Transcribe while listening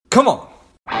Come on.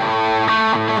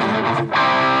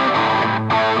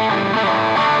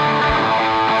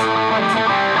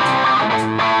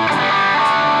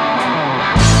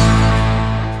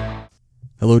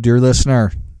 Hello, dear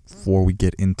listener. Before we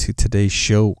get into today's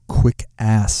show, quick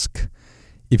ask.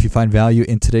 If you find value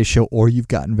in today's show or you've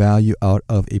gotten value out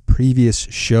of a previous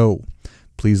show,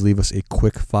 please leave us a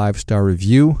quick 5-star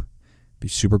review. Be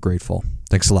super grateful.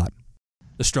 Thanks a lot.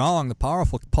 The strong, the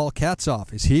powerful Paul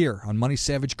Katzoff is here on Money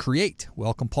Savage Create.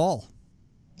 Welcome, Paul.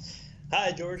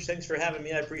 Hi, George. Thanks for having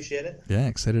me. I appreciate it. Yeah,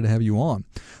 excited to have you on.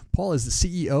 Paul is the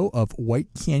CEO of White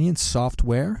Canyon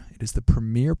Software. It is the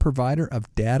premier provider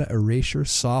of data erasure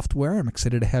software. I'm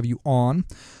excited to have you on.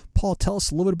 Paul, tell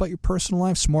us a little bit about your personal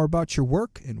life, some more about your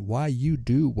work, and why you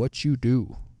do what you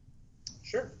do.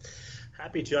 Sure.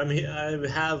 Happy to. I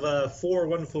have 4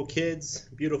 wonderful kids,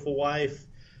 beautiful wife.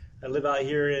 I live out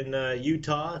here in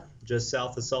Utah, just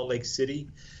south of Salt Lake City,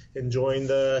 enjoying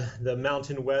the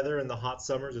mountain weather and the hot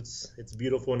summers. It's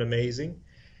beautiful and amazing.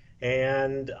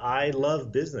 And I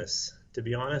love business. To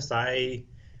be honest, I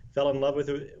fell in love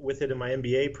with it in my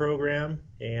MBA program,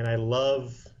 and I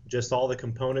love just all the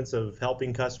components of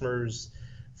helping customers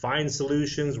find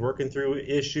solutions, working through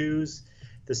issues.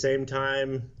 At the same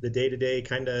time, the day-to-day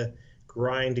kind of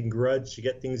grind and grudge to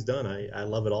get things done. I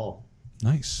love it all.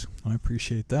 Nice. I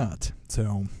appreciate that.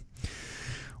 So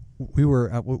we were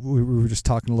just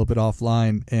talking a little bit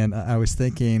offline, and I was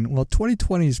thinking, well,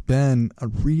 2020 has been a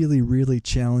really, really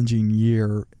challenging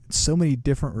year in so many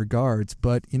different regards.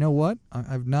 But you know what?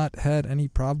 I've not had any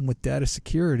problem with data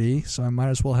security, so I might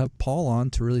as well have Paul on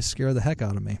to really scare the heck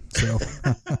out of me. So,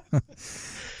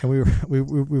 and we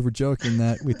were joking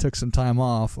that we took some time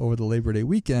off over the Labor Day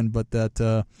weekend, but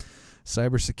that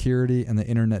cybersecurity and the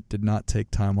internet did not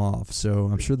take time off. So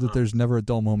I'm sure that there's never a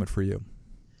dull moment for you.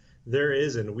 There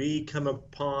isn't. We come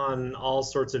upon all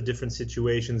sorts of different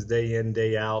situations day in,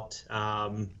 day out.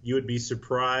 You would be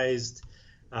surprised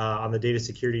on the data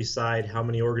security side how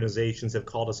many organizations have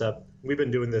called us up. We've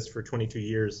been doing this for 22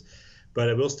 years,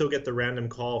 but we'll still get the random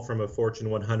call from a Fortune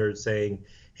 100 saying,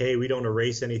 hey, we don't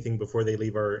erase anything before they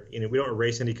leave we don't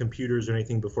erase any computers or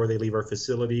anything before they leave our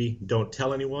facility. Don't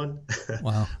tell anyone.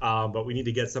 Wow. But we need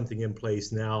to get something in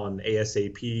place now on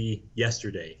ASAP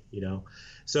yesterday,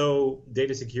 So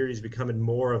data security is becoming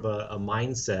more of a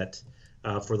mindset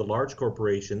for the large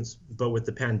corporations. But with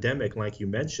the pandemic, like you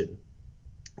mentioned,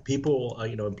 people,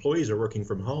 employees are working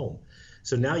from home.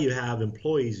 So now you have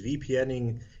employees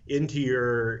VPNing into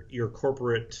your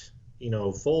corporate,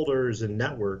 folders and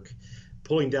network,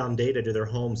 pulling down data to their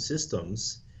home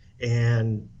systems.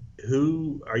 And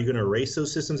who are you going to erase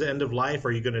those systems at end of life?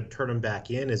 Are you going to turn them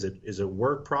back in? Is it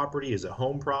work property? Is it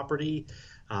home property?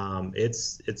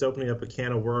 It's opening up a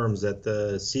can of worms that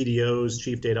the CDOs,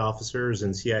 chief data officers,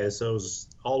 and CISOs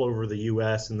all over the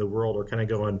U.S. and the world are kind of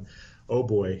going, oh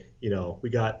boy, we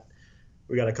got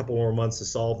a couple more months to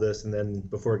solve this, and then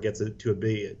before it gets to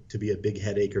be a big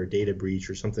headache or a data breach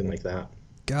or something like that.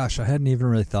 Gosh, I hadn't even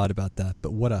really thought about that,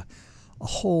 but what a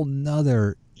whole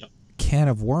nother can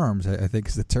of worms, I think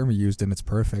is the term you used, and it's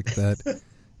perfect. That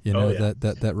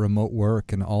that remote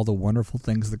work and all the wonderful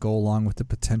things that go along with it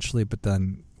potentially, but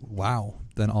then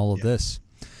all of this.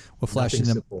 What flashed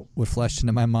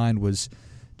into my mind was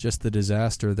just the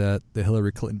disaster that the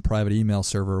Hillary Clinton private email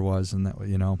server was, and that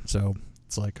so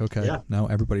it's like, okay, now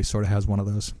everybody sort of has one of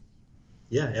those.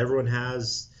 Yeah, everyone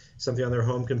has something on their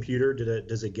home computer.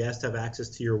 Does a guest have access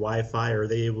to your Wi-Fi? Are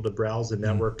they able to browse the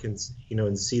network and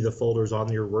see the folders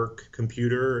on your work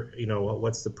computer?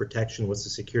 What's the protection? What's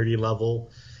the security level?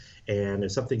 And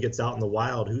if something gets out in the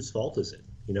wild, whose fault is it?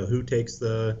 Who takes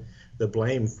the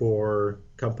blame for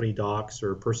company docs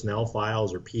or personnel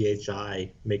files or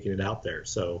PHI making it out there?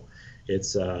 So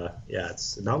it's not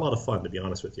a lot of fun, to be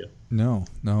honest with you. No,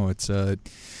 it's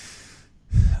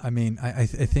I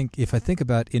think if I think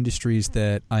about industries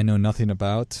that I know nothing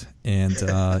about, and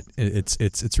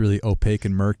it's really opaque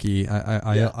and murky,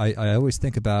 I always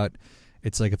think about,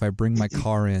 it's like if I bring my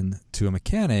car in to a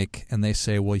mechanic and they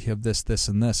say, well, you have this, this,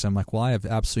 and this. I'm like, well, I have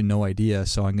absolutely no idea,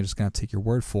 so I'm just going to take your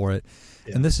word for it.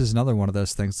 Yeah. And this is another one of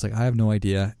those things. It's like, I have no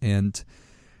idea. And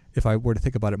if I were to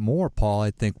think about it more, Paul,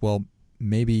 I'd think, well,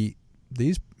 maybe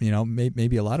these,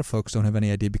 maybe a lot of folks don't have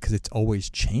any idea because it's always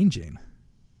changing.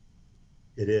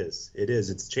 It is.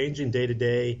 It's changing day to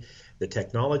day. The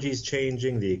technology is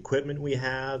changing. The equipment we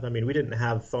have. We didn't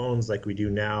have phones like we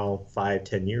do now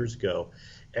 5-10 years ago.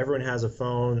 Everyone has a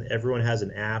phone. Everyone has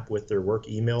an app with their work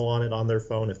email on it on their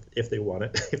phone if they want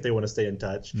it, if they want to stay in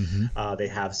touch. Mm-hmm. They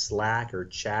have Slack or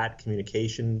chat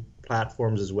communication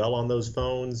platforms as well on those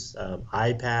phones,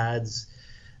 iPads,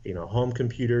 home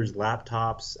computers,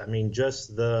 laptops.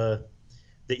 Just the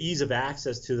the ease of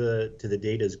access to the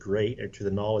data is great, or to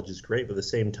the knowledge is great, but at the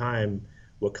same time,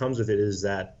 what comes with it is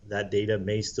that data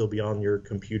may still be on your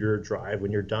computer drive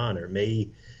when you're done, or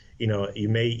you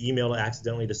may email it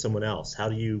accidentally to someone else. How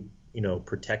do you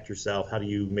protect yourself? How do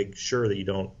you make sure that you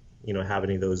don't have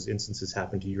any of those instances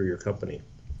happen to you or your company?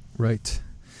 Right.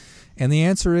 And the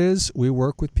answer is we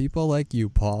work with people like you,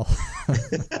 Paul.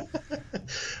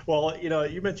 Well,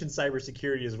 you mentioned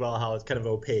cybersecurity as well, how it's kind of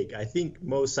opaque. I think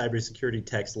most cybersecurity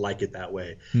techs like it that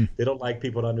way. They don't like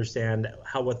people to understand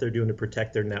what they're doing to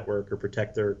protect their network or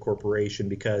protect their corporation,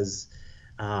 because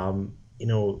the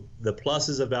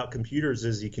pluses about computers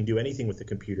is you can do anything with a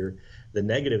computer. The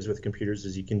negatives with computers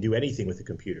is you can do anything with a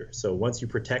computer. So once you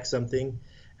protect something,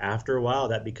 after a while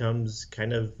that becomes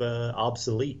kind of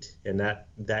obsolete, and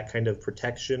that kind of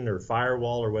protection or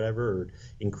firewall or whatever, or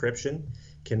encryption,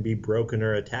 can be broken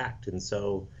or attacked. And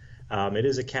so it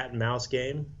is a cat and mouse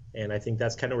game, and I think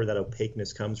that's kind of where that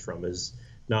opaqueness comes from, is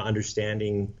not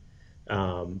understanding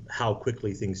how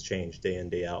quickly things change day in,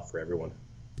 day out for everyone.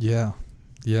 Yeah.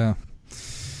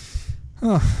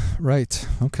 Oh, right.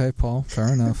 Okay, Paul.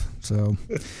 Fair enough. So,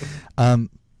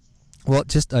 well,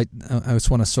 just I just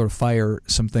want to sort of fire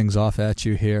some things off at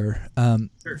you here.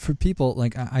 Sure. For people,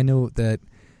 like, I know that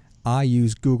I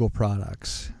use Google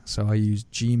products. So I use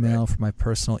Gmail for my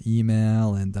personal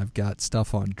email, and I've got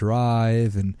stuff on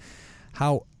Drive. And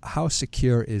how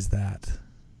secure is that?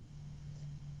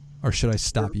 Or should I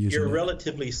stop using it? You're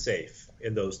relatively safe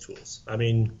in those tools. I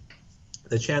mean,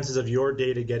 the chances of your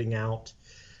data getting out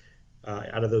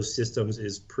of those systems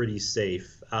is pretty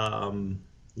safe.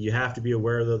 You have to be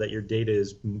aware, though, that your data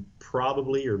is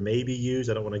probably or maybe used,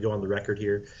 I don't want to go on the record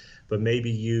here, but maybe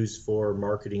used for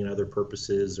marketing and other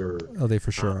purposes, or they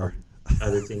for sure are.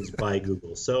 Other things by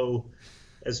Google. So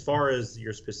as far as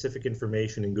your specific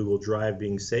information in Google Drive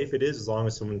being safe, it is, as long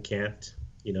as someone can't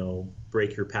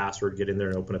break your password, get in there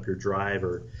and open up your drive,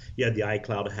 or you had the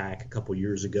iCloud hack a couple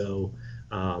years ago.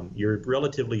 You're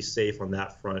relatively safe on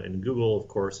that front, and Google, of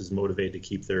course, is motivated to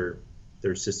keep their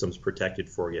systems protected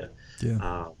for you.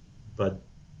 Yeah. But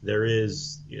there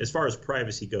is, as far as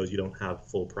privacy goes, you don't have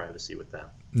full privacy with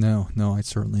that. No, I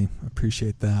certainly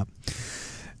appreciate that.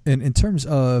 And in terms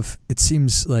of, it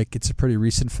seems like it's a pretty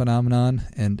recent phenomenon,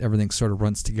 and everything sort of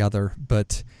runs together,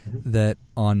 but that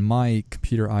on my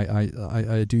computer,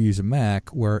 I do use a Mac,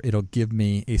 where it'll give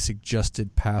me a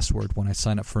suggested password when I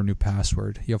sign up for a new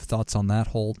password. You have thoughts on that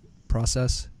whole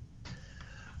process?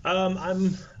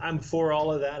 I'm for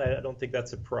all of that. I don't think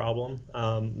that's a problem.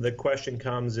 The question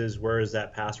comes is, where is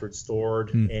that password stored,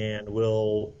 and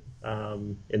will,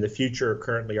 in the future,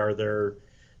 currently, are there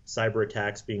cyber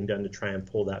attacks being done to try and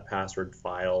pull that password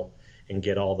file and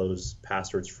get all those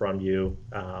passwords from you?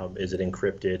 Is it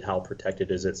encrypted? How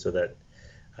protected is it, so that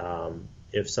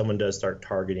if someone does start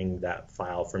targeting that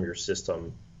file from your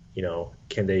system,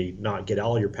 can they not get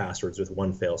all your passwords with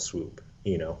one fell swoop?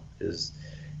 Is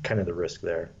kind of the risk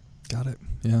there. Got it.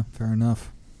 Yeah, fair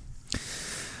enough.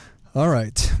 All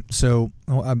right. So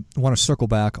I want to circle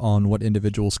back on what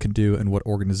individuals can do and what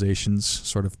organizations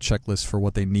sort of checklists for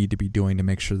what they need to be doing to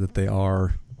make sure that they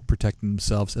are protecting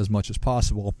themselves as much as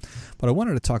possible. But I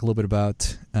wanted to talk a little bit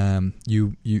about,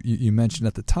 you mentioned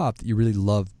at the top that you really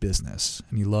love business,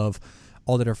 and you love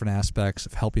all the different aspects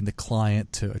of helping the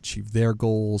client to achieve their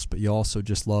goals, but you also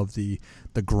just love the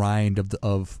grind of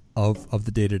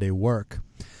the day-to-day work.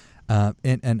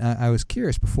 And I was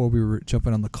curious, before we were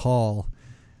jumping on the call,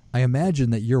 I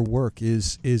imagine that your work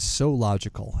is so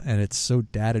logical and it's so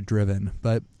data driven,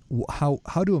 but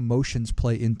how do emotions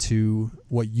play into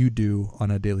what you do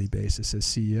on a daily basis as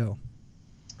CEO?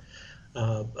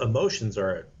 Emotions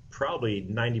are probably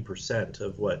 90%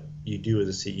 of what you do as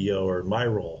a CEO, or my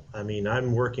role. I mean,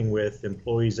 I'm working with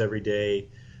employees every day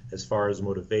as far as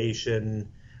motivation,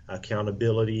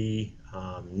 accountability,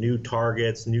 new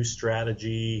targets, new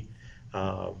strategy,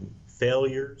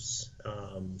 failures,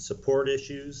 support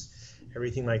issues,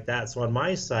 everything like that. So on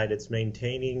my side, it's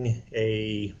maintaining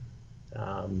a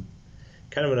kind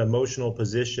of an emotional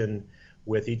position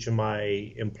with each of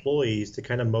my employees to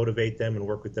kind of motivate them and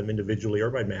work with them individually, or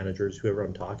my managers, whoever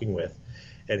I'm talking with,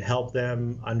 and help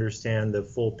them understand the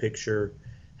full picture,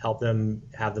 help them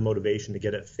have the motivation to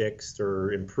get it fixed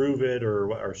or improve it, or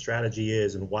what our strategy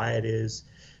is and why it is.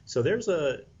 So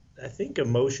I think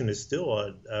emotion is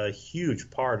still a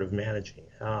huge part of managing.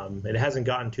 It hasn't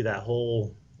gotten to that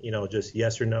whole, just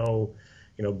yes or no,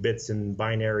 bits and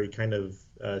binary kind of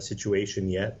situation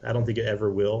yet. I don't think it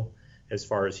ever will, as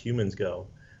far as humans go.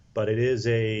 But it's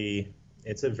a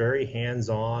very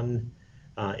hands-on,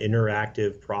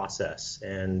 interactive process,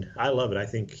 and I love it. I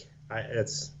think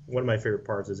it's one of my favorite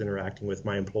parts is interacting with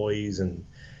my employees and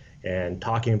and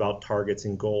talking about targets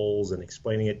and goals and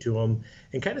explaining it to them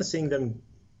and kind of seeing them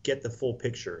get the full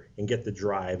picture and get the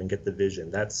drive and get the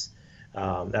vision. That's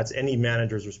any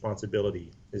manager's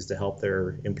responsibility, is to help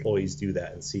their employees do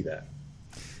that and see that.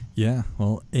 Yeah,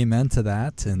 well, amen to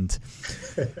that. And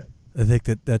I think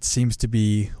that seems to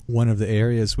be one of the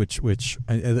areas which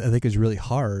I think is really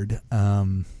hard.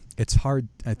 It's hard,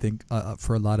 I think,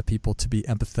 for a lot of people to be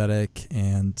empathetic,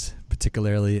 and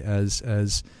particularly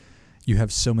as you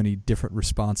have so many different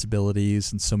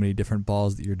responsibilities and so many different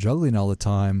balls that you're juggling all the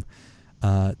time,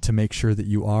 to make sure that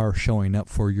you are showing up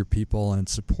for your people and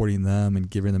supporting them and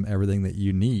giving them everything that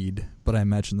you need. But I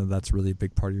imagine that that's really a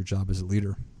big part of your job as a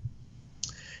leader.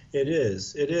 It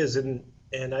is.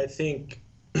 And I think,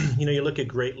 you look at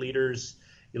great leaders,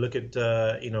 you look at,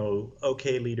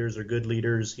 okay leaders or good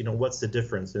leaders, what's the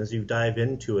difference? And as you dive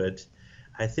into it,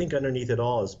 I think underneath it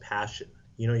all is passion.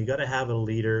 You got to have a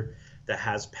leader that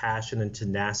has passion and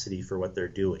tenacity for what they're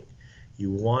doing.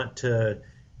 You want to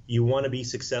be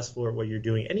successful at what you're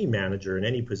doing. Any manager in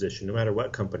any position, no matter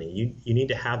what company, you need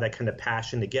to have that kind of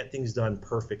passion to get things done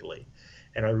perfectly.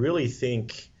 And I really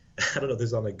think, I don't know if this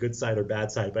is on the good side or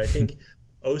bad side, but I think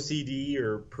OCD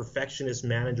or perfectionist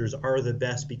managers are the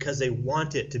best because they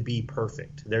want it to be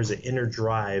perfect. There's an inner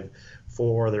drive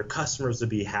for their customers to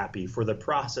be happy, for the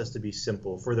process to be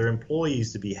simple, for their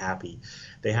employees to be happy.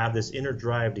 They have this inner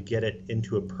drive to get it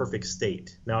into a perfect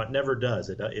state. Now, it never does.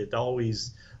 It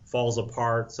always falls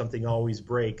apart. Something always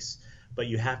breaks. But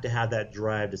you have to have that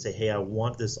drive to say, hey, I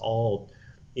want this all,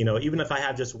 even if I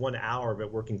have just 1 hour of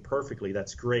it working perfectly,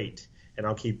 that's great. And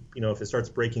I'll keep, if it starts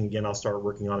breaking again, I'll start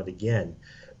working on it again.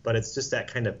 But it's just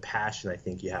that kind of passion I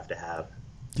think you have to have.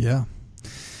 Yeah.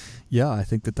 Yeah, I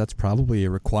think that's probably a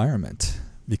requirement,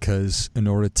 because in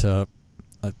order to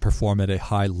perform at a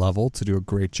high level, to do a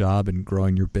great job in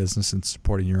growing your business and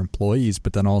supporting your employees,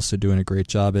 but then also doing a great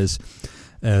job as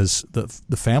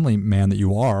the family man that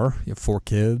you are. You have 4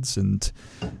 kids, and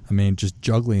just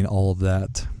juggling all of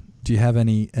that. Do you have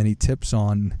any tips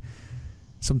on?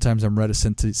 Sometimes I'm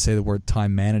reticent to say the word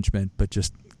time management, but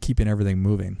just keeping everything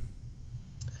moving.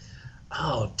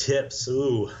 Oh, tips.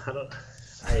 Ooh,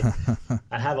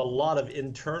 I have a lot of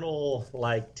internal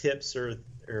tips or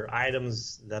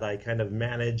items that I kind of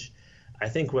manage. I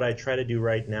think what I try to do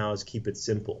right now is keep it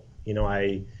simple.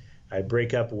 I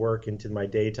break up work into my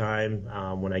daytime.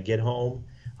 When I get home,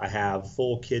 I have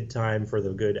full kid time for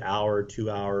the good hour, 2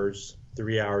 hours,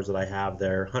 3 hours that I have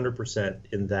there,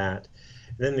 100% in that.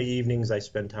 And then in the evenings, I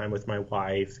spend time with my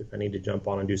wife. If I need to jump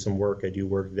on and do some work, I do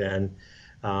work then.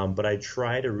 But I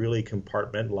try to really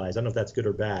compartmentalize. I don't know if that's good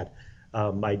or bad,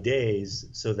 my days,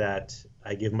 so that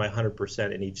I give my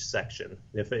 100% in each section.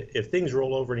 If things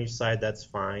roll over on each side, that's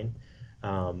fine.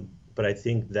 But I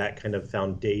think that kind of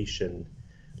foundation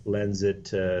lends it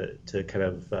to kind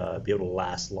of be able to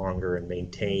last longer and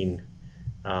maintain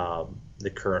the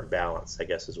current balance, I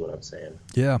guess is what I'm saying.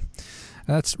 Yeah,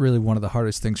 that's really one of the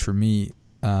hardest things for me,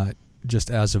 just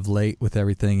as of late with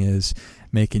everything, is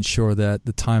making sure that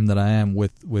the time that I am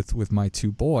with my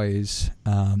 2 boys,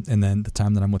 and then the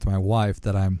time that I'm with my wife,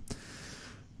 that I'm,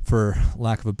 for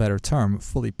lack of a better term,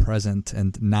 fully present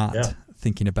and not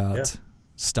thinking about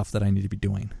stuff that I need to be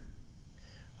doing.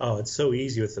 Oh, it's so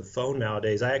easy with the phone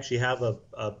nowadays. I actually have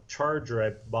a charger I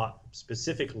bought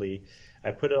specifically. I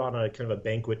put it on a kind of a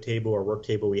banquet table or work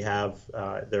table we have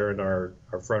there in our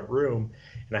front room,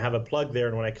 and I have a plug there,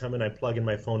 and when I come in, I plug in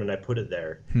my phone and I put it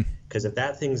there. Because if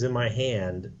that thing's in my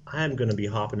hand, I'm going to be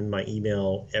hopping in my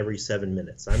email every 7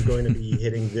 minutes. I'm going to be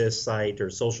hitting this site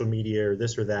or social media or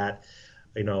this or that.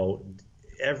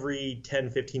 Every 10,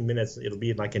 15 minutes, it'll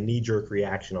be like a knee-jerk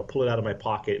reaction. I'll pull it out of my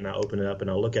pocket and I'll open it up and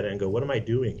I'll look at it and go, what am I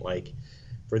doing? Like,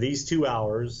 for these 2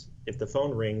 hours, if the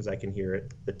phone rings, I can hear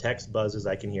it. The text buzzes,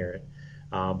 I can hear it.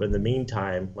 But in the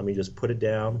meantime, let me just put it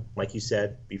down. Like you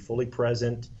said, be fully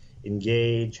present,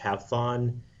 engage, have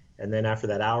fun. And then after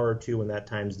that hour or 2, when that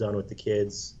time's done with the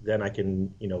kids, then I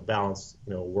can, balance,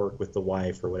 work with the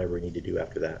wife or whatever we need to do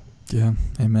after that. Yeah.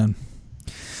 Amen.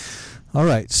 All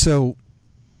right. So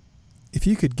if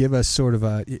you could give us sort of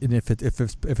and if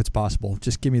it's possible,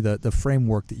 just give me the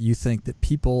framework that you think that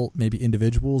people, maybe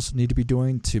individuals, need to be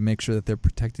doing to make sure that they're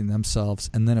protecting themselves.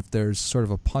 And then if there's sort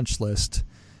of a punch list,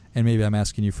 and maybe I'm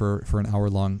asking you for an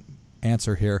hour-long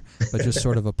answer here, but just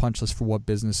sort of a punch list for what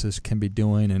businesses can be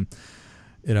doing. And,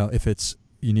 if it's,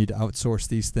 you need to outsource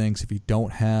these things, if you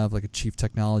don't have like a chief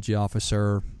technology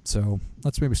officer. So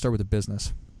let's maybe start with the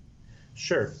business.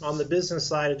 Sure. On the business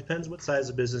side, it depends what size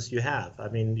of business you have.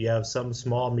 You have some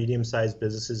small, medium-sized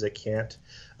businesses that can't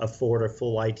afford a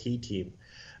full IT team.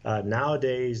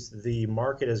 Nowadays, the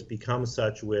market has become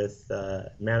such with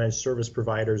managed service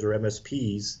providers or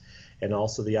MSPs, and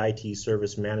also the IT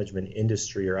service management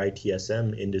industry or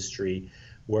ITSM industry,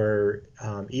 where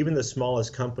even the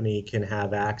smallest company can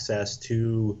have access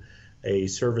to a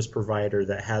service provider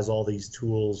that has all these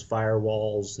tools,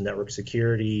 firewalls, network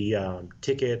security,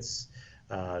 tickets,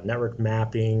 network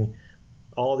mapping,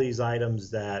 all these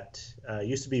items that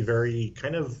used to be very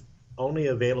kind of only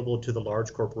available to the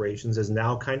large corporations is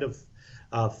now kind of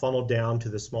funneled down to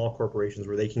the small corporations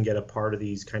where they can get a part of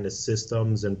these kind of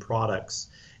systems and products,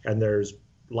 and there's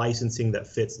licensing that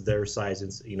fits their size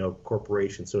and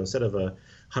corporation. So instead of a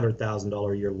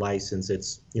 $100,000 a year license,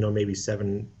 it's maybe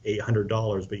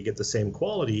 $700-800, but you get the same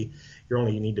quality.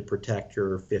 You need to protect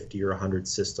your 50 or 100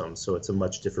 systems, so it's a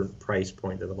much different price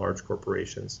point than the large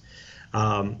corporations.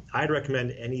 I'd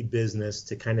recommend any business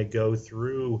to kind of go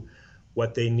through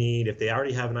what they need. If they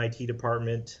already have an IT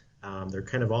department, they're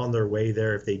kind of on their way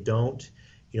there. If they don't,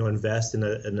 invest in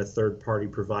a third-party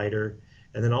provider,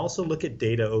 and then also look at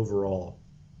data overall.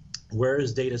 Where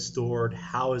is data stored?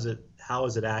 How is it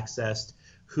accessed?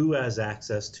 Who has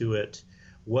access to it?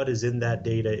 What is in that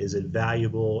data? Is it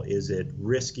valuable? Is it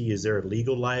risky? Is there a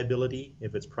legal liability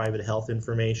if it's private health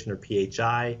information or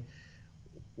PHI?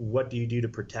 What do you do to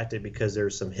protect it? Because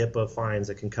there's some HIPAA fines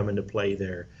that can come into play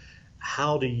there.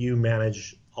 How do you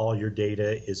manage all your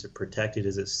data? Is it protected?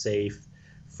 Is it safe?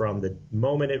 From the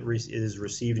moment it is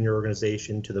received in your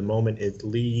organization to the moment it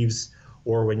leaves,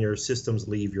 or when your systems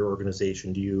leave your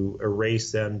organization? Do you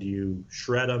erase them? Do you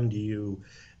shred them? Do you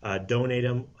donate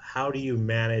them? How do you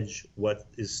manage what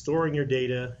is storing your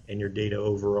data and your data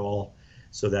overall,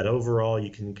 so that overall you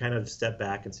can kind of step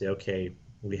back and say, okay,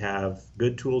 we have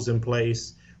good tools in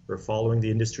place, we're following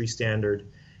the industry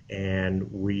standard, and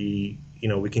we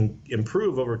can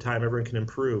improve over time. Everyone can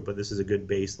improve, but this is a good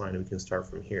baseline, and we can start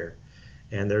from here.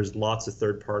 And there's lots of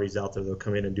third parties out there that'll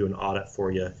come in and do an audit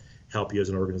for you, help you as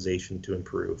an organization to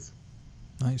improve.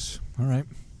 Nice. All right.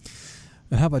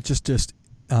 And how about just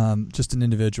an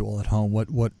individual at home?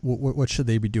 What should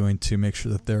they be doing to make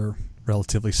sure that they're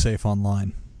relatively safe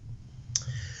online?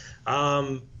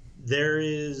 There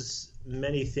is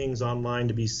many things online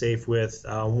to be safe with.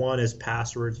 One is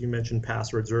passwords. You mentioned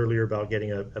passwords earlier about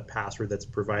getting a password that's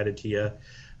provided to you.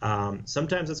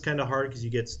 Sometimes it's kind of hard because you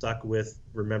get stuck with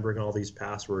remembering all these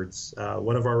passwords.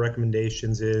 One of our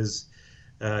recommendations is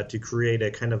to create a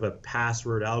kind of a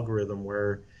password algorithm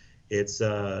where it's,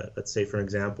 let's say for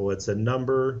example, it's a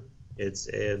number, it's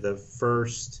the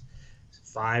first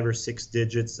 5 or 6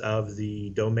 digits of the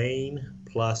domain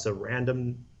plus a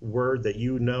random word that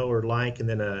or like, and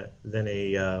then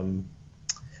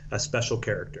a special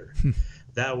character.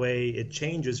 That way it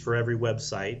changes for every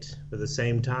website, but at the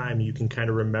same time you can kind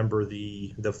of remember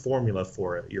the formula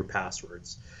for it, your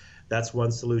passwords. That's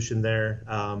one solution there.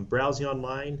 Browsing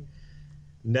online,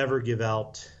 never give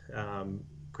out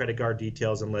credit card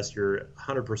details unless you're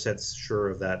 100% sure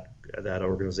of that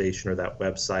organization or that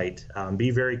website.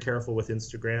 Be very careful with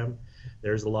Instagram.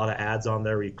 There's a lot of ads on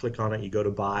there where you click on it, you go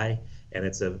to buy, and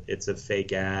it's a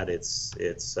fake ad. It's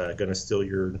going to steal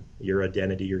your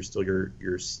identity or steal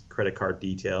your credit card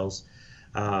details.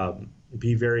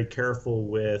 Be very careful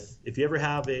with, if you ever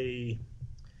have a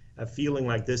feeling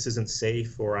like this isn't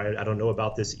safe, or I don't know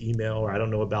about this email, or I don't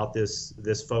know about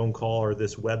this phone call or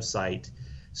this website,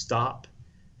 stop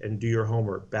and do your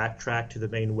homework. Backtrack to the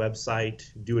main website,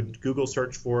 do a Google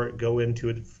search for it, go into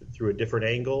it through a different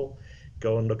angle,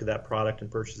 go and look at that product and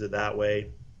purchase it that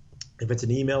way. If it's an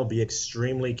email, be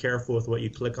extremely careful with what you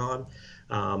click on.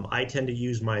 I tend to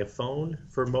use my phone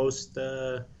for most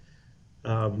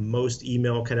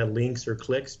email kind of links or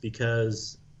clicks,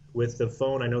 because with the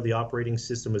phone, I know the operating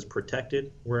system is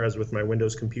protected, whereas with my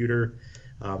Windows computer,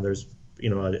 there's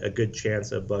a good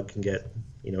chance a bug can get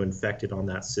infected on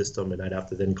that system, and I'd have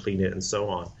to then clean it and so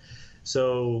on.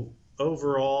 So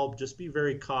overall, just be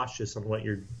very cautious on what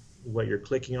you're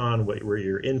clicking on, where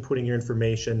you're inputting your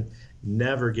information.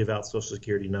 Never give out Social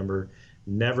Security number.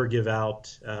 Never give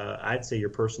out, I'd say, your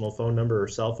personal phone number or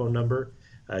cell phone number.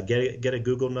 Get a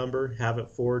Google number, have it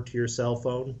forward to your cell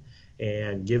phone,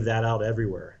 and give that out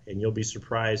everywhere. And you'll be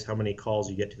surprised how many calls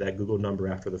you get to that Google number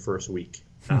after the first week.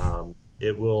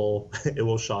 It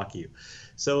will shock you.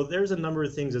 So there's a number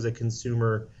of things as a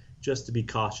consumer just to be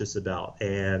cautious about.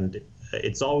 And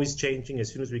it's always changing.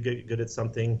 As soon as we get good at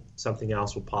something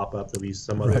else will pop up. There'll be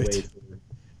some other way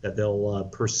that they'll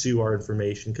pursue our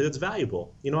information because it's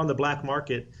valuable. On the black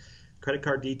market, credit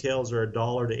card details are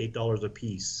 $1 to $8 a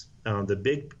piece.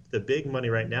 The big money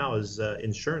right now is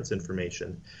insurance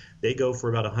information. They go for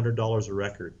about $100 a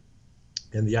record.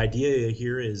 And the idea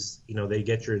here is, they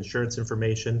get your insurance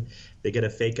information, they get a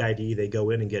fake ID, they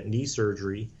go in and get knee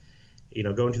surgery,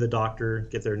 go into the doctor,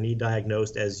 get their knee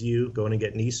diagnosed as you, go in and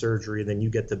get knee surgery, and then you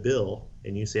get the bill,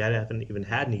 and you say, I haven't even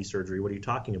had knee surgery. What are you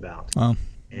talking about? Wow.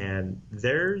 And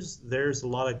there's a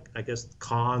lot of, I guess,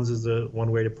 cons is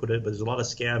one way to put it, but there's a lot of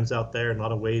scams out there and a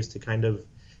lot of ways to kind of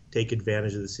take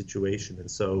advantage of the situation.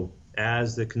 And so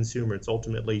as the consumer, it's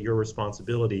ultimately your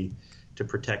responsibility to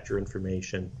protect your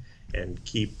information and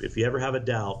if you ever have a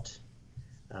doubt,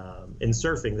 in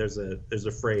surfing, there's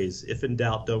a phrase, if in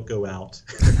doubt, don't go out.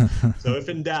 So if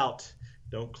in doubt,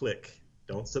 don't click,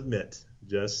 don't submit,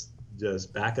 just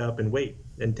back up and wait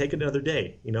and take another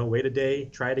day, wait a day,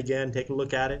 try it again, take a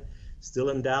look at it. Still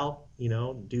in doubt,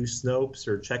 do Snopes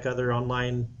or check other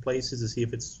online places to see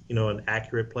if it's, an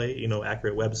accurate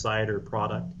accurate website or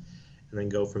product, and then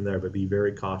go from there, but be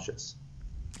very cautious.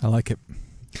 I like it.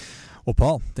 Well,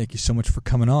 Paul, thank you so much for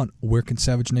coming on. Where can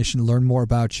Savage Nation learn more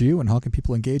about you, and how can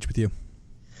people engage with you?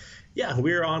 Yeah,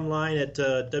 we're online at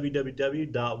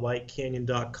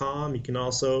www.whitecanyon.com. You can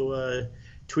also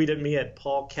tweet at me at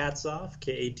Paul Katzoff,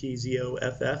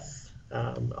 Katzoff,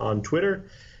 on Twitter,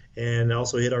 and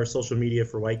also hit our social media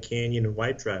for White Canyon and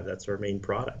White Drive. That's our main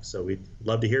product. So we'd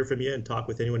love to hear from you and talk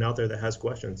with anyone out there that has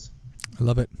questions. I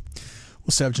love it. Well,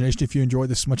 Savage Nation, if you enjoyed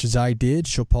this as much as I did,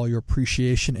 show Paul your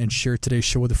appreciation and share today's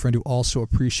show with a friend who also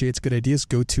appreciates good ideas.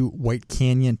 Go to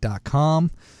whitecanyon.com.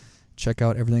 Check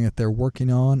out everything that they're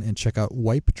working on, and check out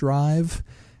Wipe Drive.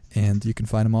 And you can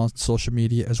find them on social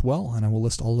media as well. And I will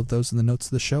list all of those in the notes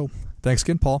of the show. Thanks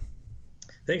again, Paul.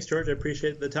 Thanks, George. I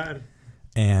appreciate the time.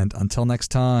 And until next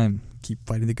time, keep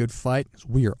fighting the good fight.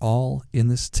 We are all in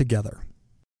this together.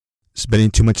 Spending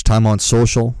too much time on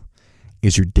social?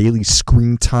 Is your daily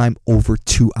screen time over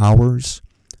 2 hours?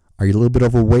 Are you a little bit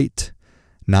overweight?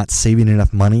 Not saving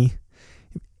enough money?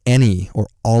 If any or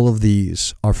all of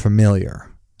these are familiar,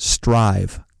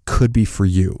 Strive could be for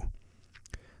you.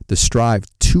 The Strive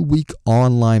 2-week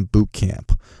online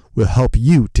bootcamp will help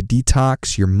you to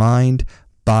detox your mind,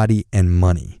 body, and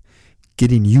money,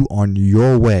 getting you on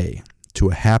your way to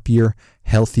a happier,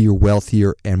 healthier,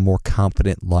 wealthier, and more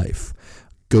confident life.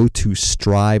 Go to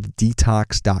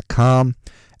strivedetox.com,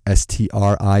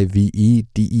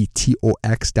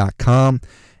 strivedetox.com,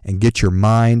 and get your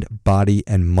mind, body,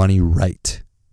 and money right.